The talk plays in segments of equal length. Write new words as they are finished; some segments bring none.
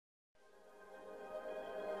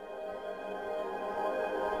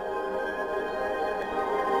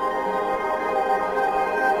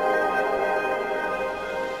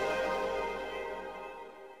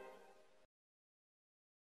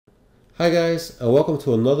Hi guys, and welcome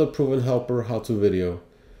to another Proven Helper how-to video.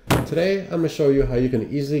 Today I'm going to show you how you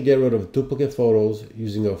can easily get rid of duplicate photos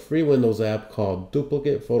using a free Windows app called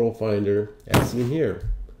Duplicate Photo Finder, as seen here.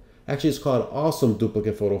 Actually, it's called Awesome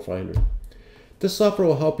Duplicate Photo Finder. This software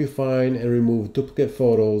will help you find and remove duplicate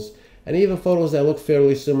photos and even photos that look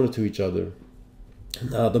fairly similar to each other.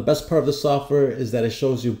 Now, the best part of the software is that it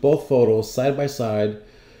shows you both photos side by side,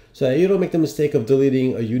 so that you don't make the mistake of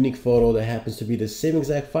deleting a unique photo that happens to be the same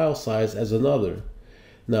exact file size as another.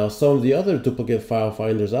 Now, some of the other duplicate file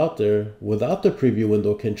finders out there without the preview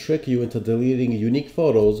window can trick you into deleting unique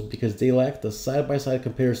photos because they lack the side-by-side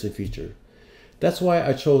comparison feature. That's why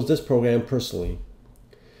I chose this program personally.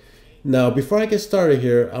 Now, before I get started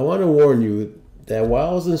here, I want to warn you that while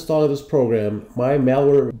I was installing this program, my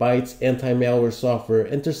Malwarebytes Anti-Malware software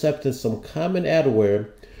intercepted some common adware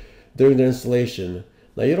during the installation.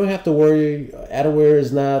 Now, you don't have to worry, adware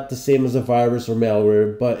is not the same as a virus or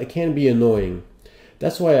malware, but it can be annoying.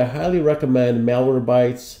 That's why I highly recommend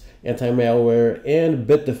Malwarebytes Anti-Malware and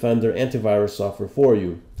Bitdefender Antivirus software for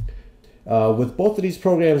you. With both of these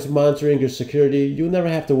programs monitoring your security, you never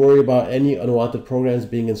have to worry about any unwanted programs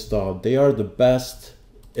being installed. They are the best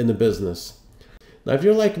in the business. Now, if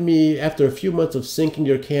you're like me, after a few months of syncing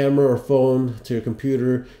your camera or phone to your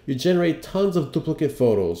computer, you generate tons of duplicate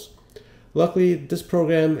photos. Luckily, this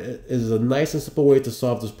program is a nice and simple way to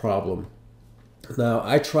solve this problem. Now,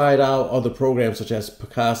 I tried out other programs such as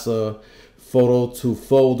Picasa, Photo to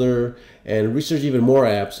Folder, and researched even more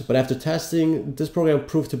apps, but after testing, this program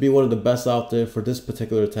proved to be one of the best out there for this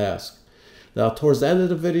particular task. Now, towards the end of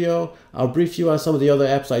the video, I'll brief you on some of the other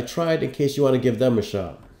apps I tried in case you want to give them a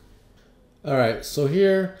shot. Alright, so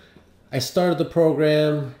here I started the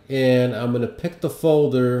program and I'm going to pick the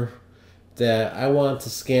folder that I want to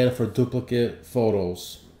scan for duplicate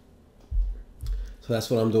photos. So that's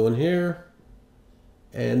what I'm doing here.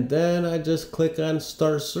 And then I just click on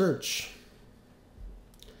Start Search.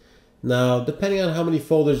 Now, depending on how many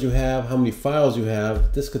folders you have, how many files you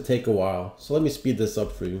have, this could take a while. So let me speed this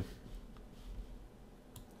up for you.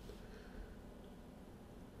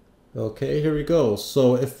 Okay, here we go.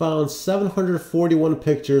 So it found 741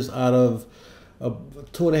 pictures out of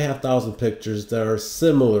 2,500 pictures that are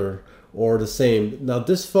similar or the same. Now,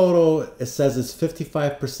 this photo, it says it's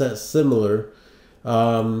 55% similar.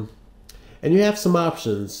 And you have some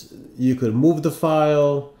options. You could move the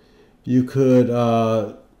file, you could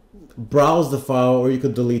browse the file, or you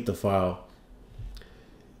could delete the file.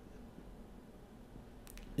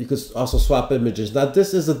 You could also swap images. Now,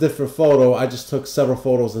 this is a different photo. I just took several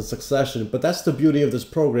photos in succession, but that's the beauty of this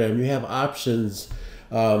program. You have options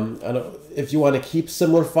if you want to keep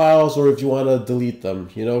similar files or if you want to delete them,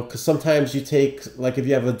 you know, because sometimes you take, like if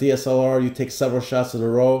you have a DSLR, you take several shots in a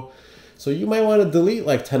row. So you might want to delete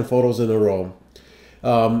like 10 photos in a row.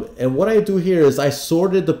 And what I do here is I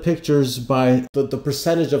sorted the pictures by the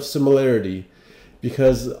percentage of similarity,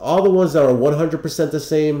 because all the ones that are 100% the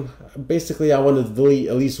same, basically I want to delete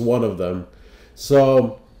at least one of them.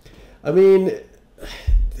 So, I mean,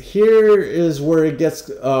 here is where it gets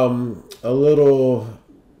a little,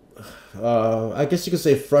 I guess you could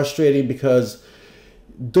say frustrating, because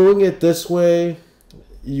doing it this way,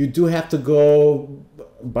 you do have to go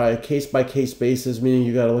by a case-by-case basis, meaning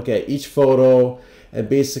you got to look at each photo and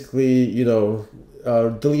basically, you know,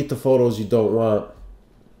 delete the photos you don't want.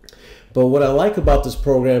 But what I like about this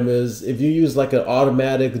program is if you use like an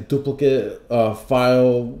automatic duplicate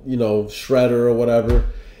file, you know, shredder or whatever,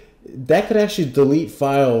 that could actually delete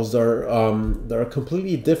files that are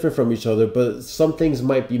completely different from each other, but some things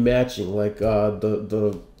might be matching, like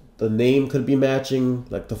the name could be matching,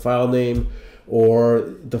 like the file name,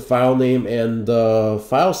 or the file name and the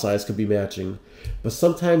file size could be matching. But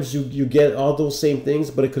sometimes you get all those same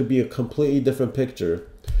things, but it could be a completely different picture.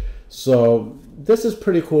 So this is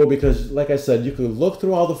pretty cool because, like I said, you could look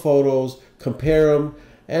through all the photos, compare them,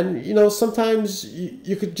 and you know, sometimes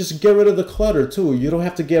you could just get rid of the clutter too. You don't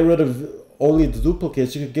have to get rid of only the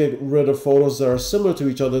duplicates. You could get rid of photos that are similar to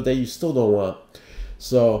each other that you still don't want.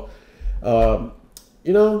 So,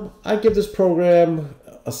 you know, I give this program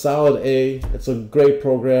a solid A. It's a great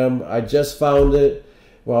program. I just found it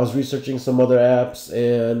while I was researching some other apps,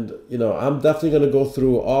 and you know, I'm definitely going to go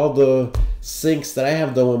through all the syncs that I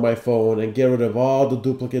have done with my phone and get rid of all the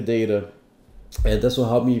duplicate data, and this will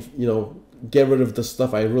help me, you know, get rid of the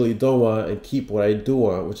stuff I really don't want and keep what I do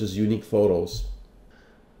want, which is unique photos.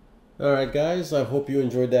 Alright guys, I hope you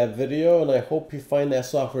enjoyed that video and I hope you find that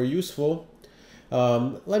software useful.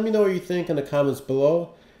 Let me know what you think in the comments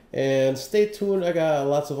below, And stay tuned, I got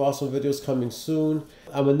lots of awesome videos coming soon.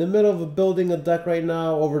 I'm in the middle of building a deck right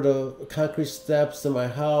now over the concrete steps in my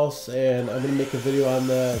house, and I'm gonna make a video on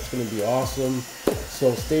that. It's gonna be awesome.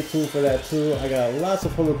 So stay tuned for that too. I got lots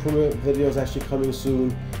of home improvement videos actually coming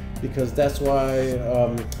soon, because that's why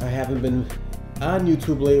I haven't been on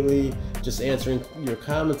YouTube lately, just answering your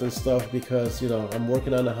comments and stuff, because, you know, I'm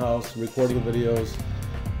working on the house, recording videos,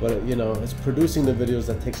 but, you know, it's producing the videos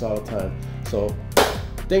that takes all the time. So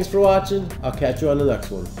thanks for watching. I'll catch you on the next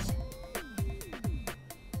one.